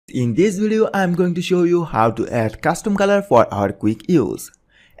In this video, I am going to show you how to add custom color for our quick use.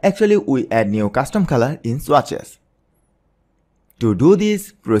 Actually, we add new custom color in swatches. To do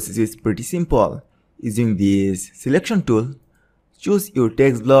this, process is pretty simple. Using this selection tool, choose your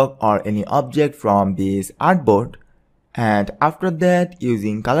text block or any object from this artboard, and after that,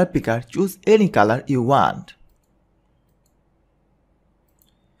 using color picker, choose any color you want.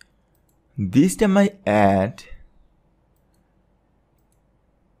 This time I add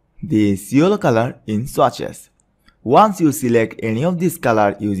this yellow color in swatches. Once you select any of this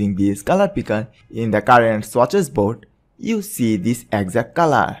color using this color picker in the current swatches board, you see this exact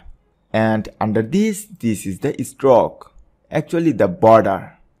color. And under this is the stroke, actually the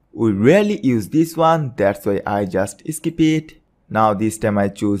border. We rarely use this one, that's why I just skip it. Now this time I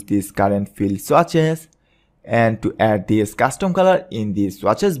choose this current field swatches, and to add this custom color in the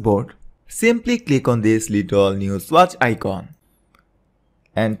swatches board, simply click on this little new swatch icon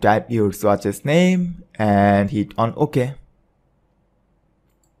and type your swatches name and hit on OK.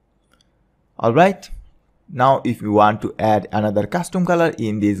 Alright, now if you want to add another custom color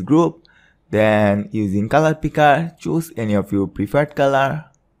in this group, then using color picker, choose any of your preferred color,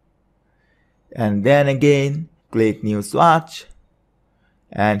 and then again click new swatch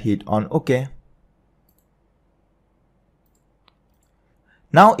and hit on OK.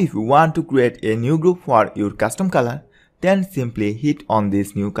 Now if you want to create a new group for your custom color, then simply hit on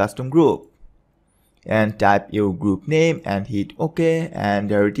this new custom group and type your group name and hit OK, and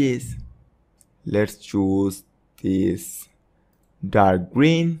there it is. Let's choose this dark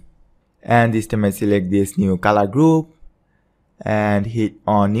green, and this time I select this new color group and hit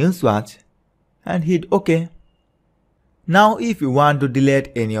on new swatch and hit OK. Now if you want to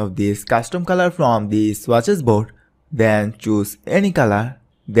delete any of this custom color from the swatches board, then choose any color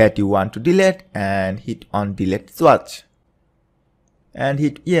that you want to delete and hit on delete swatch and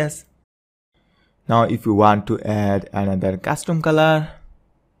hit yes. Now if you want to add another custom color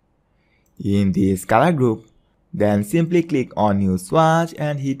in this color group, then simply click on new swatch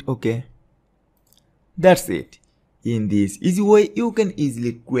and hit OK. That's it. In this easy way, you can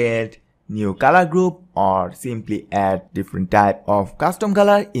easily create new color group or simply add different type of custom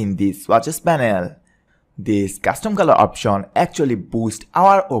color in this swatches panel. This custom color option actually boosts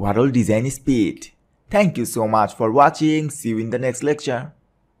our overall design speed. Thank you so much for watching. See you in the next lecture.